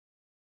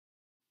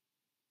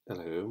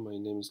Hello, my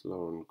name is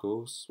Laurent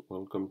Gorce.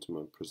 Welcome to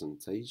my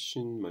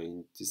presentation. My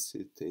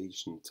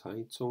dissertation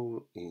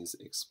title is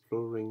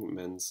Exploring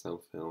Men's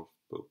Self-Help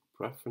Book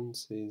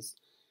Preferences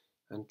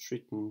and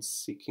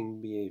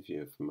Treatment-Seeking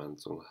Behavior for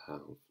Mental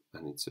Health,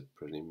 and it's a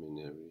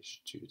preliminary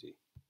study.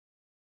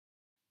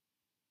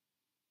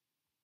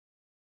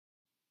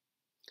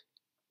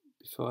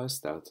 Before I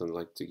start, I'd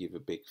like to give a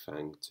big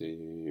thank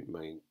to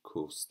my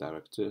course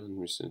director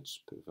and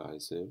research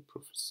supervisor,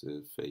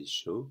 Professor Faye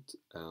Schultz,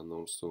 and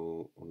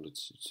also all the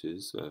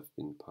tutors who have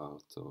been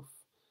part of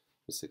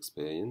this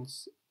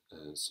experience,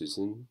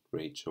 Susan,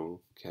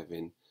 Rachel,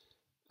 Kevin,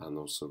 and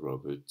also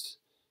Robert.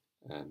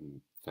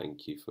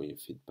 Thank you for your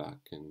feedback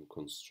and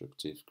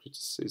constructive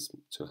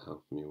criticism to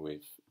help me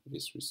with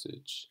this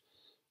research.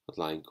 I'd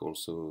like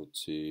also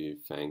to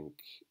thank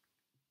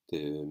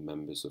the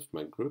members of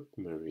my group,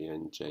 Maria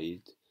and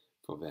Jade,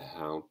 for their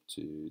help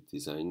to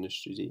design the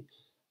study,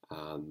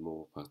 and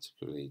more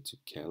particularly to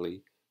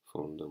Kelly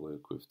for all the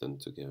work we've done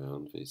together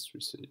on this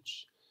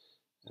research.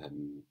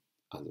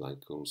 I'd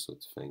like also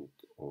to thank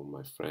all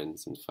my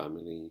friends and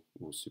family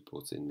who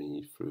supported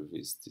me through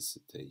this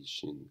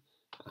dissertation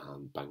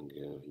and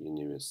Bangor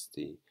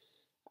University,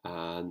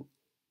 and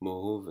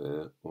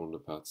moreover all the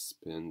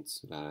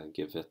participants that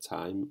gave their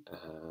time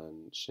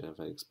and share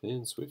their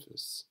experience with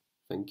us.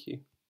 Thank you.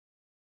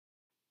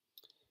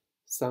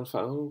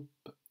 Self-help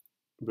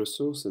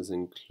resources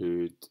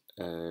include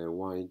a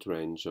wide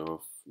range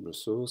of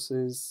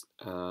resources,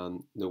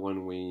 and the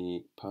one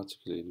we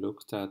particularly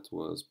looked at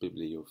was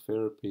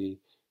bibliotherapy,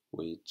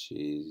 which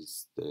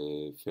is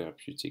the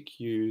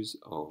therapeutic use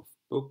of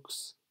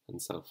books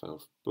and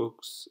self-help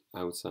books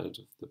outside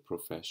of the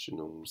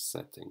professional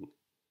setting.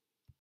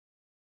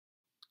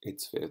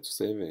 It's fair to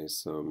say there are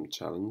some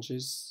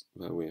challenges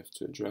that we have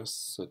to address,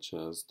 such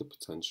as the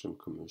potential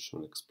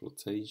commercial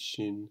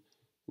exploitation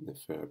in the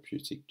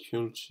therapeutic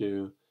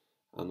culture,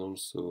 and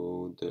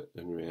also the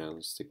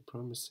unrealistic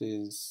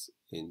promises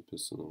in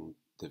personal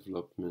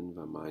development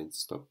that might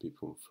stop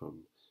people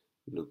from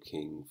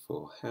looking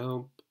for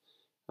help,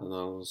 and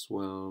as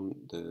well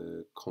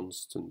the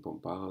constant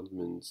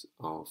bombardment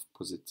of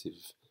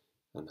positive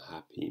and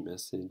happy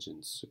message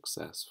and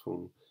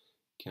successful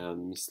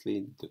can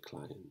mislead the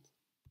client.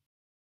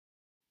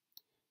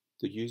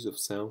 The use of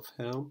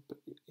self-help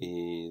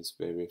is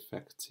very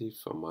effective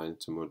for mild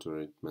to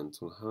moderate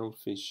mental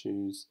health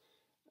issues,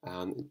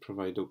 and it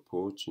provides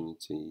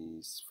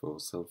opportunities for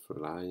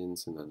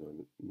self-reliance and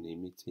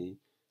anonymity,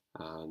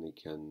 and it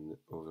can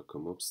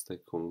overcome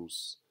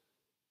obstacles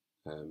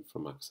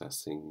from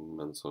accessing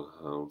mental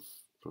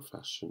health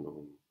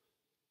professional,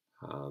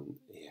 and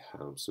it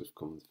helps with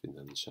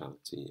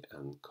confidentiality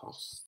and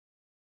cost.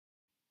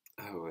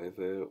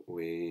 However,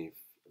 with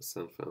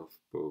self-help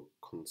book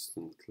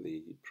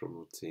constantly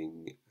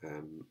promoting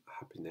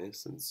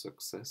happiness and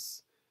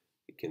success,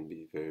 it can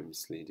be very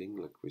misleading,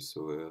 like we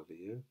saw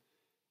earlier,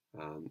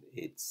 and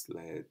it's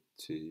led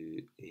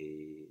to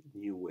a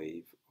new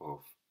wave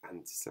of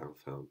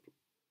anti-self-help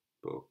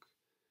book,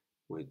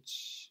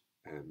 which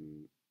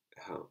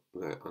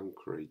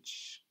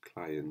encourage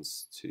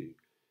clients to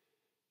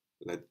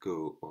let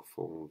go of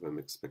all them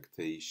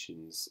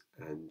expectations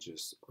and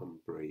just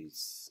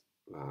embrace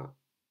that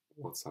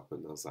what's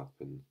happened has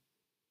happened.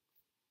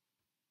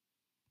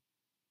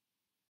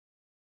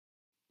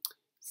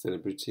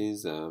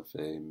 Celebrities have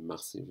a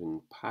massive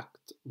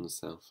impact on the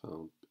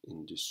self-help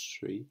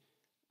industry,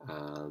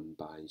 and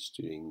by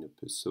studying the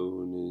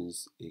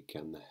personas, it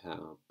can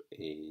help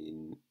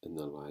in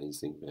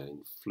analyzing their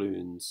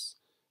influence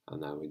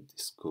and how it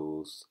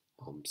discourse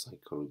on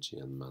psychology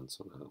and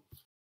mental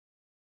health.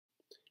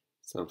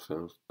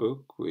 Self-help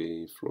book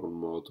with role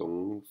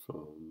model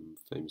from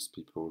famous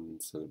people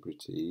and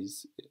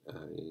celebrities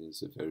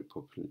is a very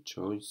popular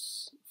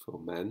choice for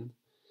men,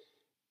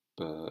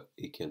 but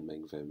it can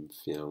make them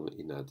feel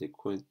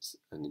inadequate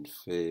and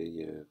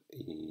inferior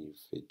if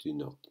they do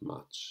not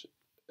match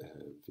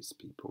these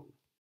people.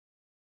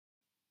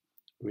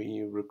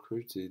 We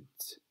recruited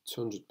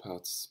 200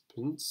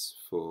 participants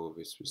for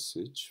this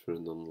research for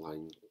an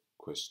online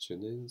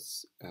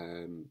questionnaires.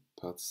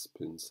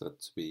 Participants had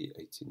to be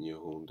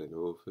 18-year-old and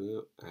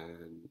over,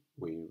 and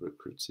we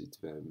recruited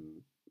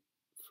them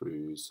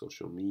through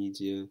social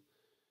media,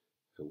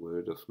 a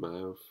word of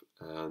mouth,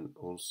 and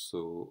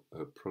also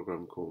a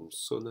program called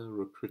Sona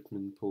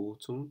Recruitment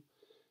Portal.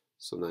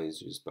 Sona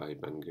is used by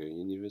Bangor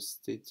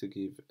University to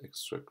give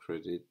extra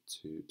credit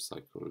to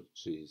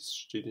psychology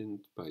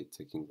students by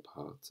taking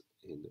part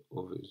in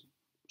other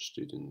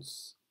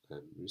students'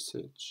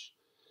 research.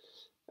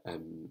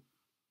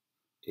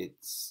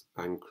 It's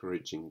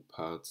encouraging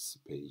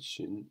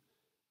participation,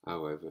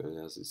 however, it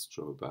has its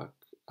drawback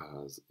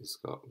as it's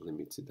got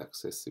limited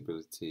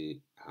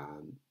accessibility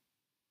and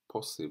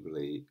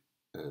possibly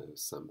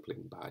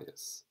sampling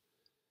bias.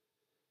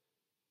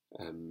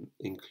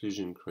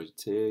 Inclusion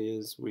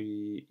criteria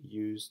we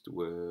used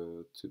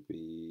were to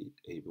be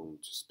able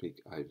to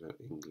speak either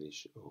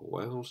English or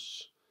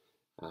Welsh,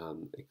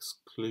 and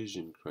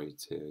exclusion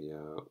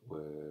criteria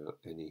were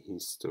any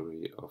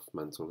history of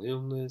mental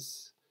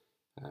illness,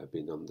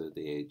 been under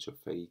the age of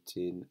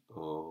 18,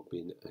 or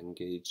been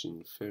engaged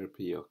in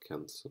therapy or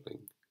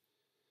counseling.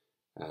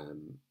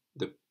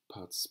 The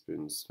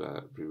participants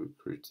that we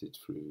recruited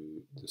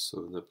through the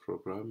SONA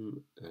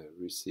program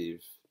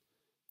received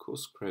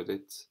course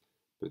credit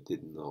but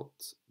did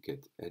not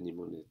get any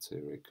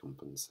monetary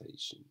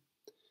compensation.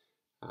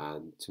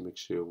 And to make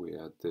sure we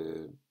had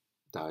the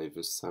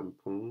diverse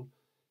sample,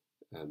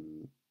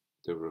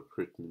 the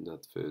recruitment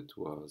advert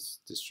was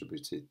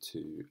distributed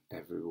to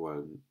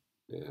everyone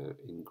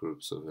in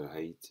groups over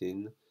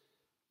 18,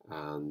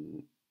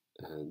 and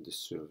the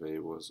survey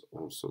was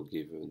also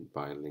given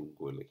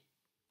bilingually.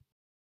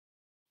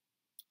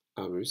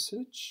 Our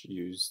research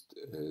used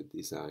a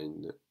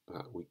design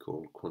that we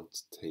call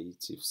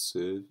quantitative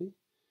survey.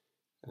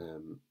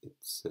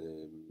 It's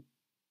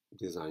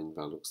design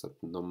that looks at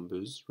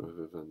numbers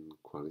rather than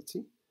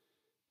quality.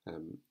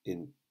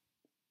 It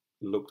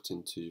looked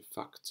into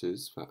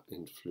factors that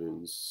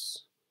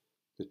influence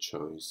the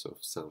choice of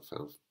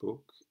self-help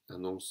book,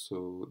 and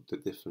also the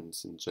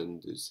difference in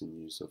genders in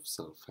use of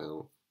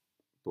self-help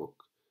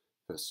book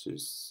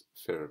versus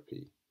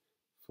therapy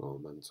for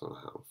mental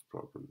health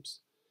problems.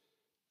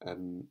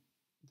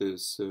 The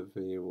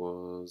survey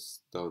was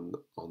done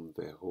on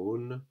their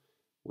own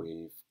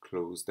with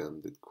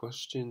closed-ended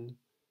question,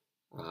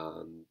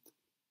 and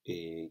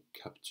it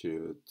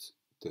captured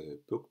the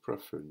book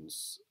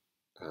preference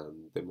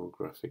and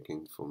demographic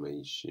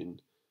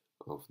information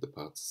of the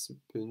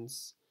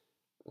participants.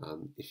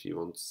 And if you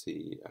want to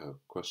see a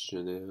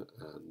questionnaire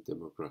and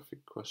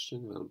demographic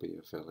question, they'll be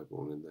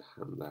available in the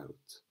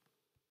handout.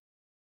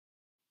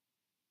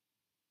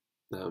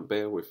 Now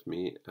bear with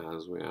me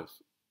as we have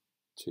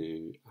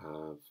to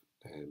have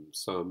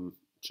some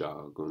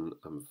jargon,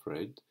 I'm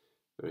afraid,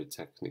 very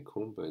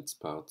technical, but it's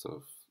part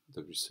of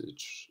the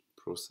research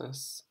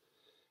process.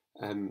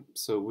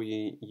 So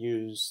we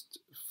used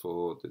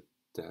for the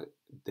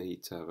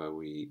data that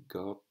we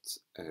got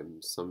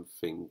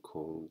something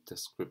called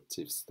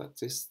descriptive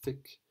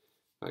statistic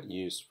that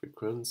use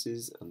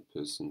frequencies and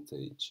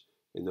percentage.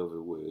 In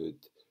other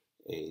words,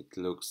 it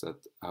looks at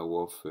how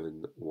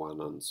often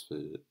one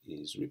answer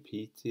is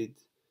repeated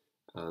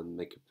and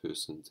make a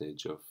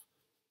percentage of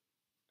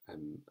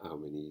how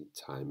many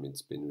times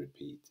it's been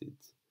repeated.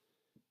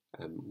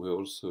 We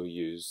also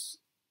use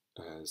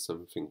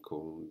something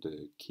called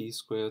the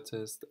chi-square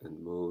test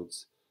and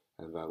modes,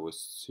 and that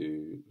was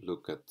to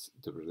look at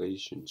the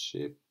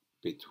relationship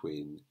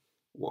between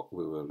what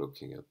we were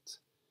looking at.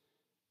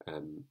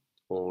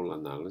 All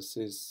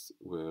analyses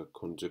were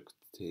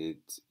conducted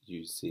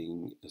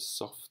using a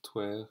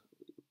software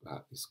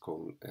that is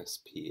called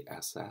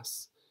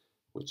SPSS,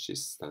 which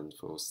stands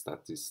for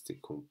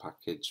Statistical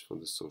Package for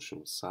the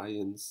Social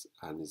Science,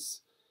 and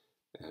is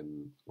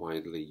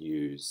widely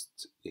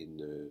used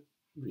in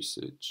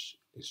research,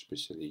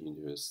 especially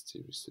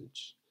university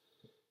research.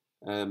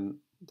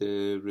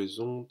 The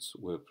results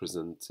were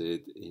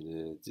presented in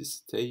a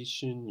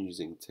dissertation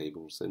using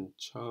tables and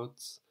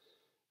charts,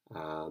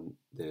 and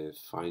the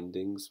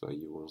findings that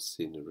you will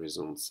see in the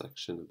results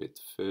section a bit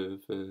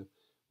further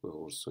were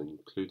also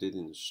included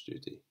in the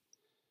study.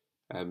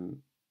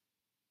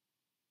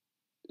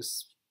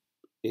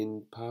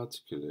 In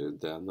particular,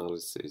 the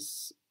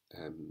analysis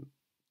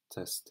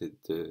tested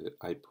the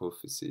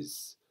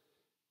hypothesis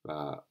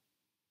that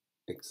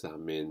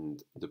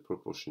examined the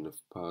proportion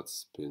of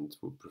participants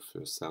who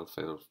prefer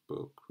self-help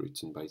book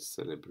written by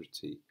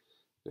celebrity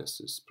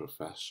versus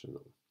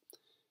professional.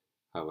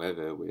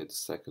 However, we had a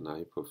second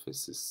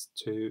hypothesis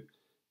too,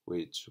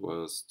 which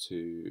was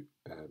to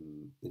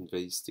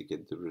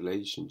investigate the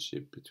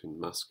relationship between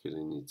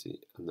masculinity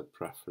and the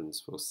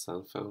preference for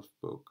self-help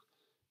book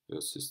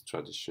versus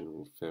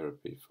traditional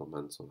therapy for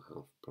mental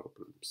health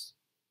problems.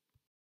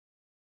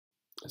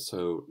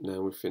 So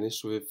now we're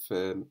finished with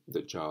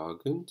the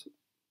jargon.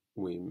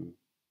 We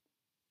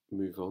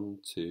move on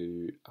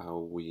to how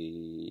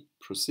we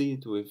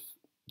proceed with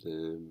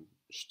the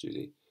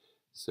study.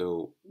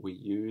 So we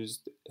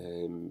used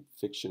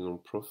fictional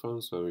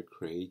profiles where we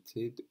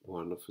created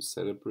one of a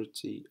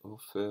celebrity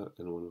author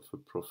and one of a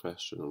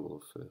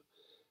professional author,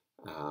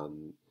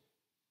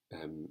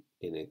 and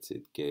in it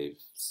gave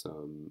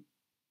some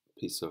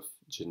piece of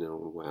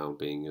general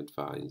well-being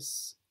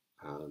advice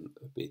and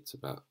a bit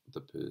about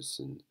the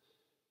person.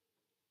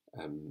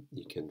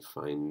 You can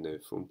find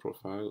the phone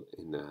profile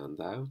in the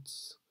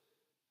handouts,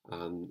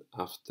 and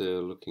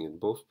after looking at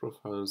both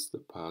profiles, the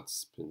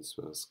participants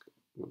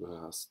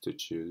were asked to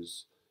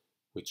choose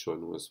which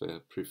one was their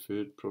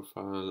preferred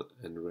profile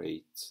and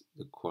rate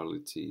the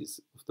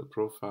qualities of the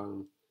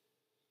profile.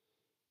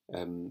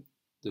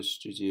 The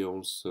study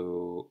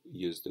also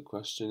used a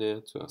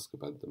questionnaire to ask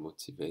about the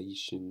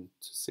motivation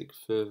to seek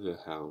further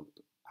help,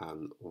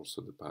 and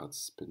also the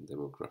participant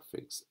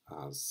demographics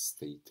as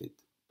stated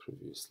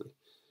previously.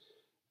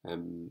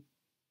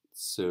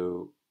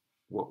 So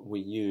what we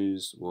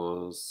used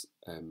was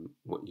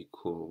what you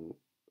call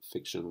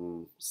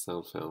fictional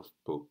self-help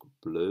book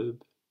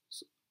blurb,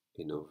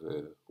 in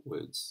other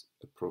words,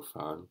 a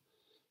profile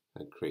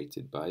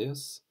created by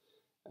us.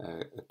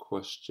 a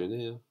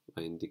questionnaire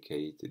that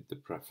indicated the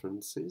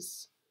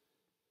preferences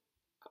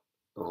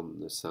on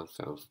the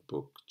self-help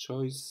book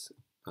choice,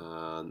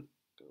 and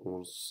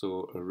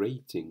also a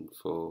rating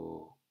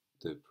for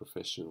the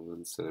professional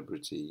and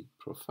celebrity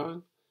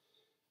profile.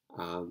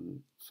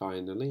 And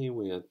finally,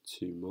 we had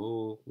two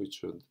more,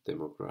 which were the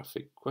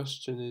demographic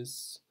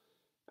questionnaires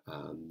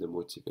and the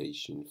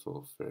motivation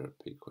for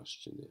therapy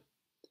questionnaire.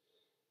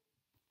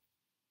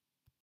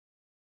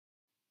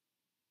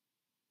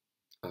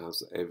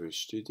 As every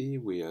study,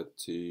 we had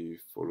to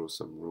follow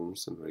some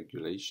rules and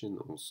regulation,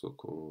 also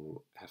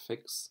called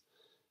ethics.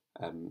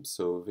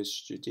 So this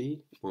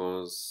study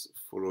was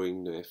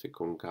following the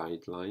ethical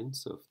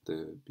guidelines of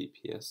the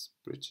BPS,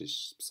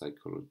 British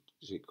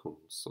Psychological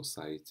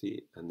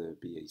Society, and the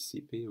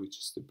BACP, which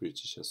is the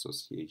British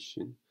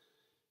Association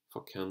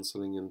for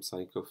Counselling and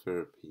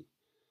Psychotherapy.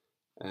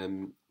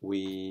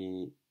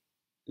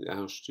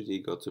 Our study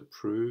got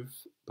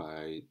approved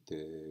by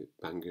the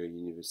Bangor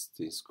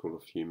University School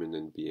of Human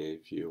and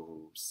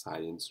Behavioral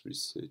Science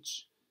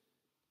Research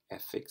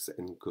Ethics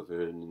and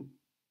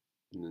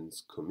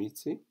Governance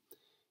Committee.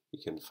 You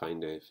can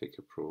find the ethic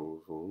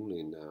approval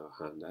in our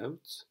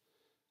handout.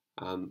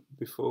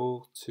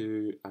 Before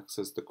to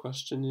access the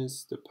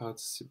questionnaires, the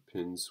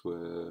participants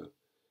were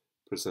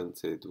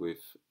presented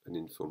with an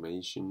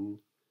information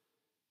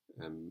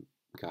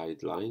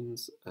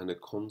guidelines and a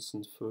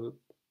consent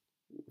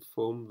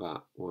form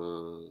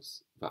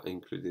that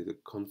included a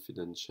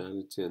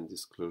confidentiality and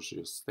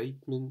disclosure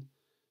statement,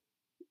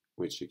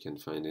 which you can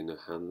find in the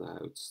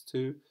handouts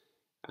too,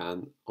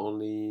 and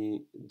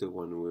only the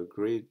one who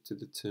agreed to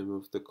the term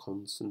of the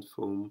consent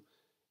form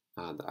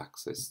had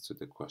access to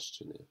the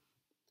questionnaire.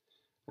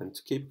 And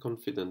to keep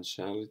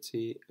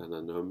confidentiality and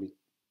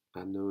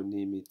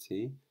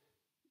anonymity,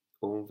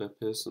 all their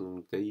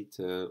personal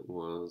data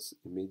was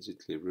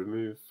immediately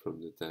removed from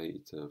the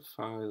data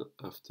file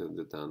after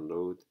the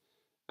download,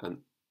 and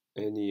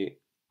any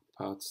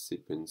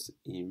participant's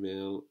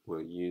email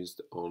were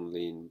used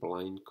only in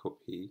blind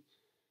copy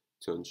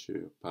to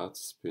ensure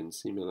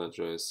participants' email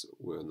address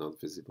were not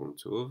visible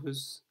to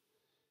others.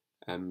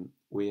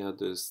 We had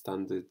the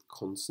standard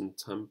consent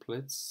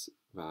templates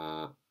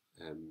that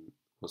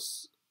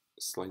was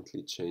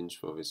slightly changed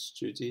for this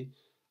study,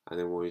 and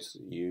it was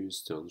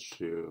used to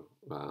ensure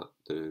that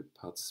the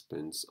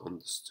participants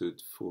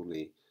understood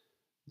fully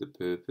the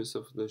purpose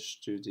of the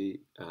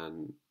study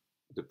and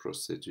the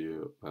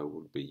procedure that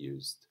would be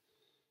used.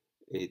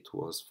 It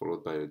was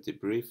followed by a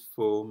debrief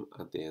form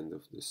at the end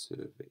of the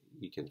survey.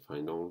 You can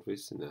find all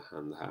this in the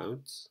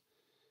handouts.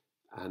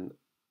 And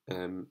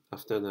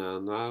after the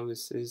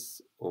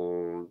analysis,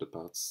 all the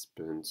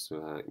participants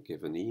were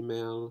given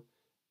email,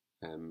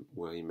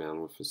 were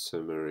emailed with a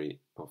summary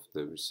of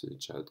the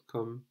research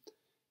outcome,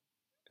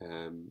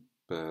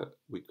 but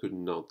we could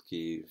not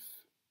give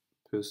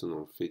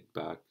personal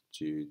feedback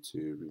due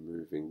to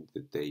removing the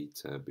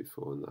data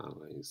before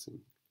analyzing.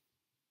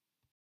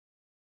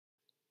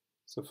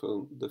 So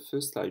for the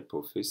first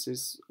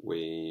hypothesis,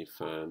 we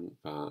found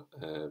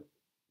that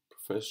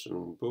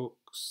professional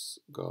books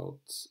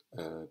got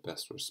a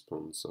best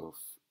response of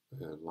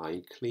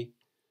likely,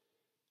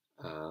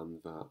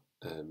 and that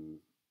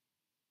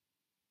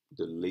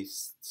the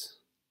least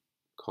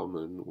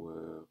common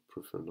were,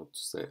 prefer not to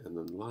say, an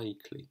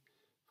unlikely.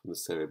 For the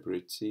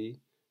celebrity,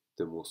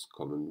 the most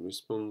common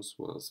response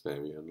was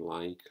very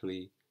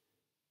unlikely,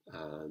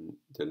 and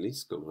the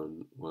least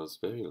common was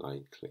very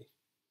likely.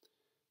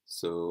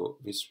 So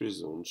this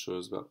result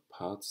shows that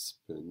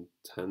participants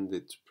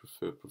tended to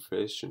prefer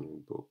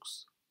professional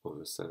books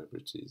over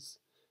celebrities,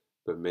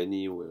 but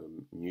many were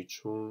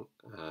neutral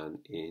and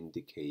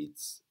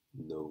indicates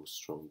no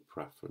strong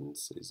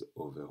preferences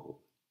overall.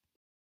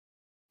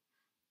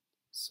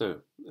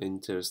 So,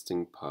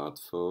 interesting part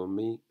for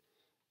me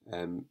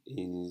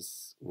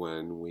is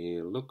when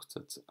we looked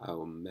at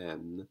how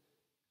men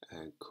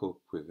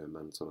cope with a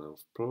mental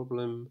health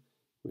problem.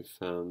 We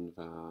found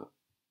that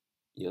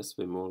yes,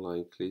 they're more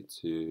likely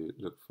to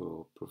look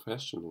for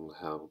professional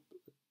help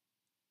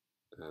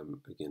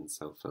against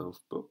self-help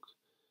book,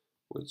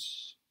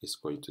 which is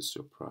quite a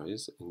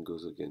surprise and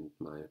goes against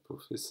my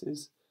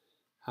hypothesis.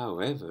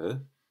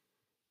 However,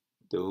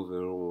 the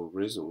overall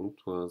result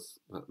was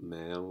that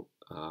males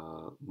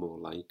are more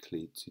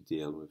likely to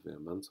deal with their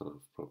mental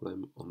health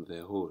problem on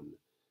their own,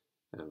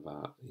 and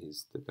that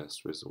is the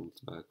best result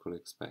that I could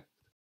expect.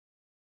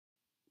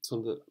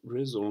 So the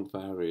result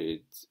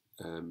varied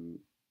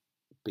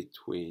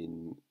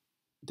between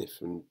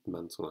different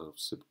mental health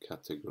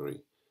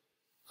subcategory.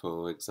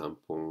 For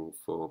example,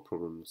 for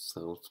problems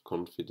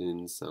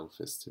self-confidence,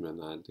 self-esteem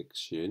and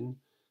addiction,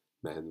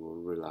 men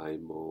will rely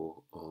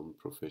more on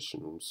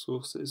professional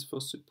sources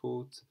for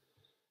support.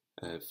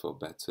 For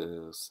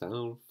better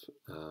self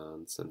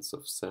and sense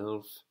of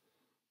self,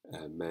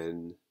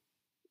 men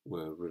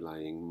were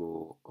relying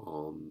more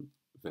on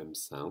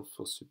themselves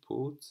for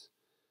support.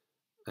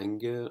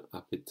 Anger,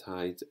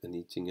 appetite and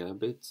eating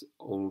habits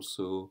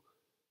also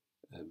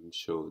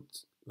showed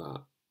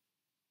that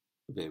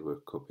they were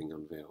coping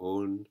on their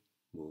own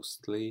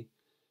mostly.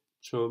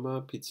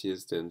 Trauma,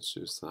 PTSD, and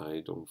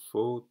suicidal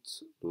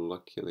thought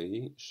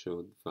luckily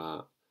showed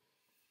that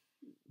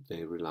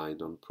they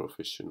relied on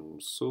professional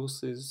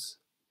sources,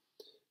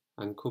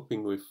 and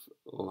coping with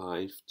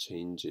life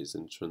changes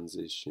and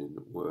transition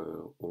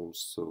were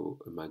also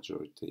a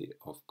majority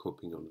of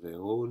coping on their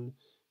own,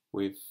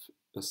 with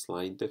a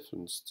slight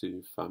difference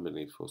to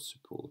family for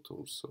support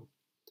also.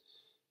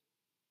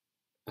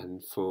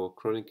 And for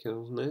chronic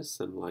illness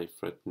and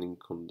life-threatening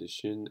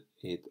condition,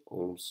 it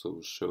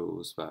also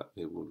shows that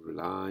they would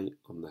rely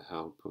on the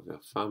help of their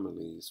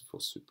families for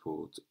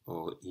support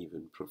or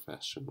even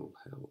professional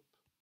help.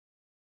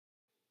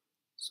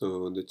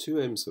 So the two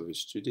aims of the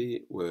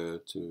study were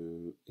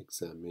to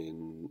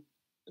examine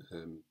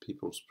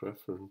people's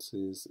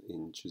preferences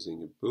in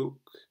choosing a book,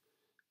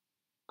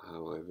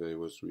 however it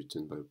was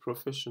written by a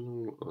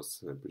professional or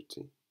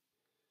celebrity.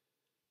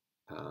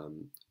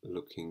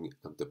 Looking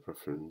at the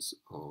preference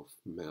of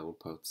male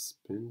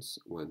participants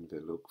when they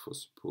look for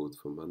support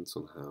for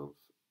mental health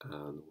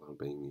and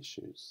well-being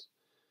issues.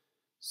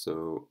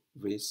 So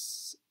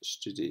this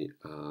study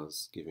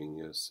has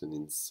given us an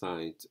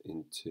insight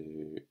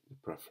into the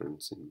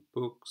preference in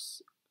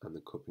books and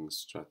the coping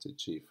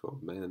strategy for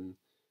men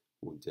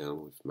who deal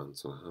with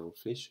mental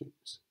health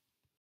issues.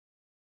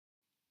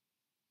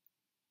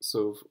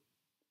 So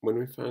when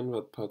we found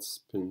that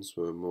participants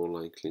were more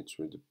likely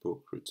to read a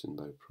book written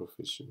by a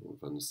professional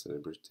than a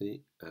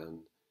celebrity, and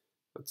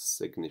that a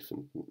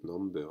significant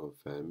number of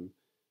them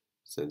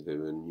said they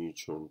were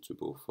neutral to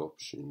both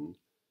options,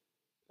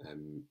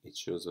 it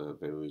shows that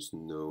there is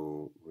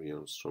no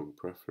real strong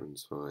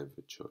preference for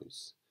either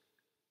choice.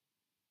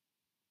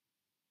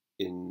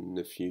 In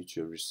the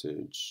future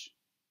research,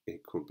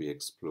 it could be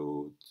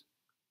explored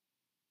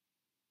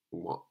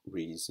what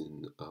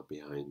reasons are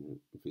behind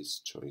these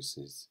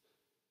choices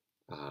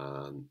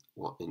and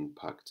what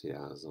impact it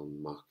has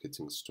on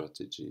marketing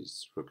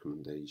strategies,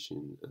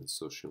 recommendation, and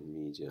social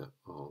media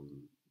on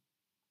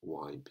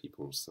why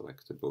people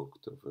select a book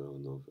over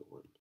another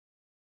one.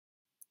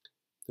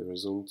 The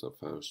result of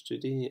our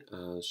study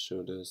has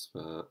showed us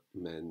that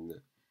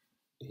men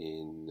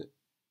in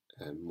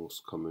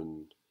most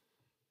common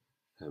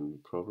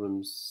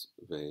problems,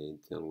 they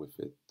deal with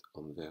it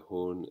on their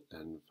own,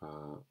 and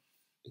that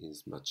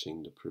is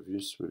matching the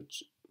previous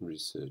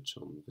research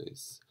on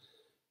this.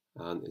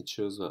 And it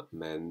shows that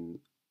men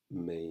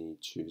may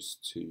choose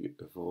to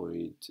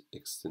avoid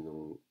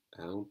external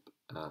help,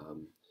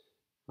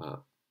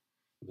 that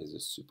there's a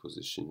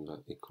supposition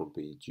that it could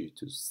be due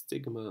to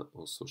stigma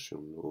or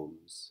social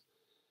norms.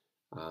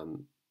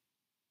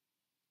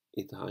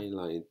 It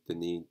highlights the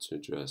need to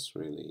address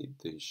really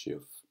the issue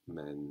of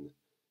men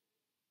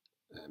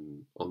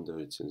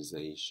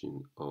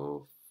underutilization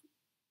of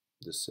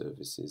the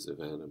services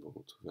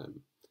available to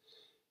them.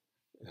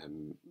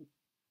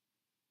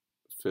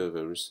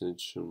 Further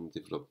research should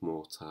develop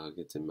more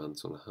targeted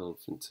mental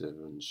health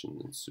intervention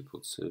and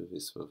support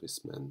service for these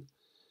men,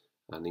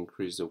 and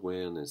increase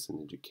awareness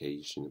and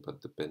education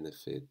about the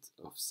benefit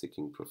of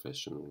seeking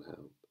professional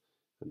help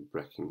and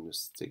breaking the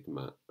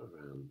stigma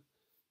around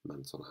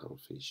mental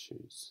health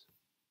issues.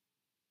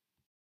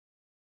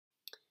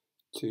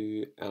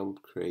 To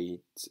help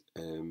create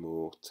a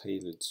more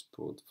tailored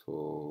support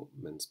for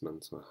men's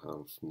mental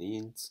health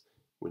needs,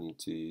 we need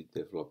to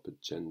develop a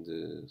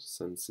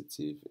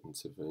gender-sensitive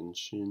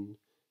intervention.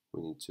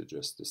 We need to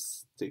address the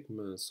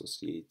stigma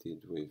associated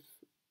with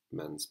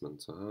men's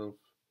mental health.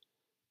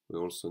 We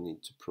also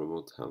need to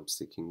promote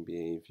help-seeking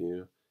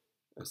behavior,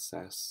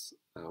 assess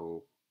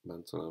how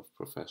mental health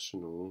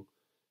professionals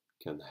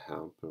can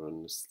help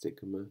around the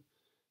stigma,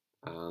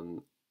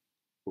 and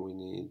we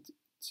need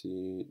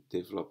to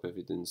develop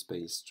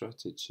evidence-based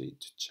strategy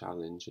to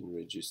challenge and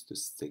reduce the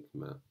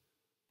stigma.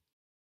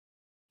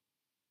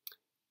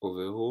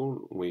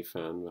 Overall, we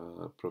found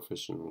that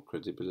professional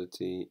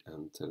credibility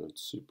and tailored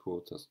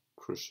support are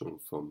crucial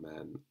for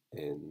men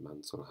in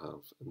mental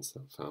health and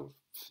self-help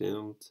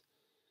field.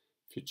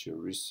 Future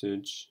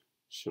research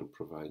should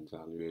provide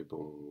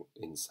valuable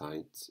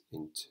insight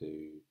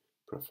into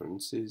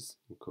preferences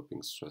and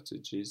coping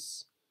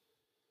strategies.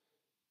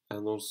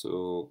 And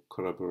also,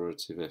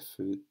 collaborative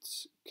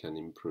efforts can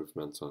improve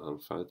mental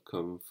health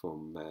outcomes for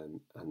men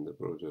and the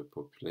broader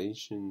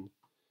population.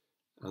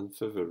 And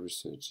further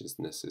research is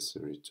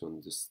necessary to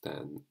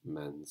understand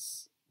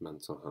men's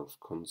mental health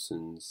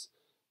concerns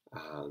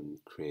and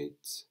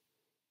create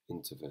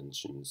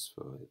interventions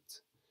for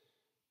it.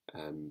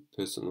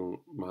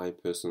 My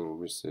personal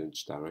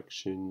research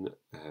direction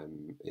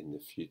in the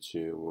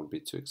future will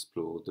be to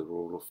explore the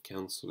role of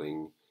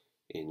counselling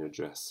in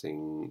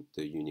addressing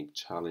the unique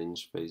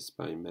challenge faced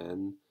by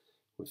men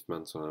with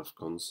mental health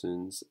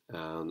concerns,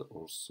 and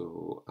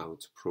also how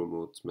to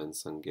promote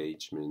men's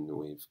engagement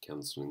with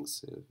counselling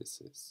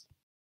services.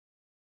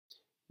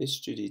 This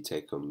study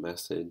take-home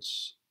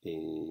message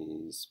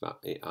is that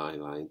it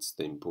highlights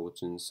the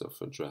importance of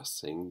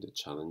addressing the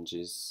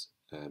challenges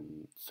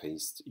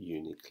faced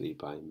uniquely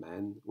by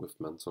men with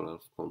mental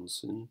health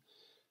concern,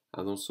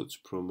 and also to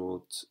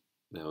promote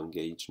their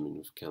engagement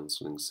with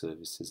counselling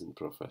services and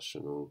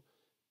professionals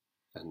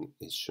and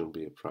it should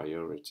be a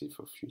priority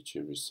for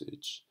future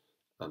research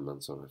and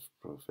mental health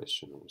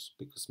professionals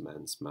because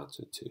men's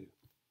matter too.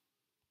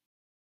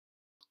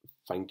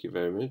 Thank you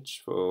very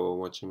much for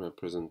watching my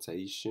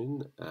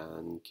presentation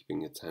and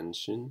keeping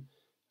attention.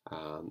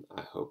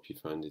 I hope you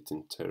find it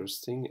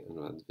interesting and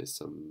that there's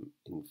some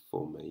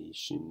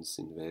informations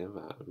in there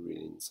that are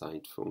really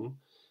insightful.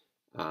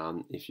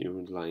 If you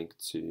would like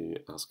to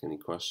ask any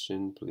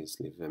question, please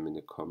leave them in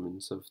the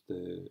comments of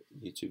the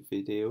YouTube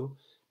video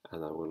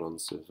and I will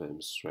answer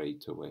them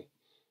straight away.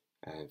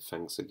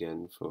 Thanks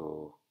again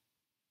for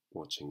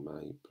watching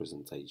my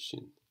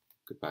presentation.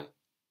 Goodbye.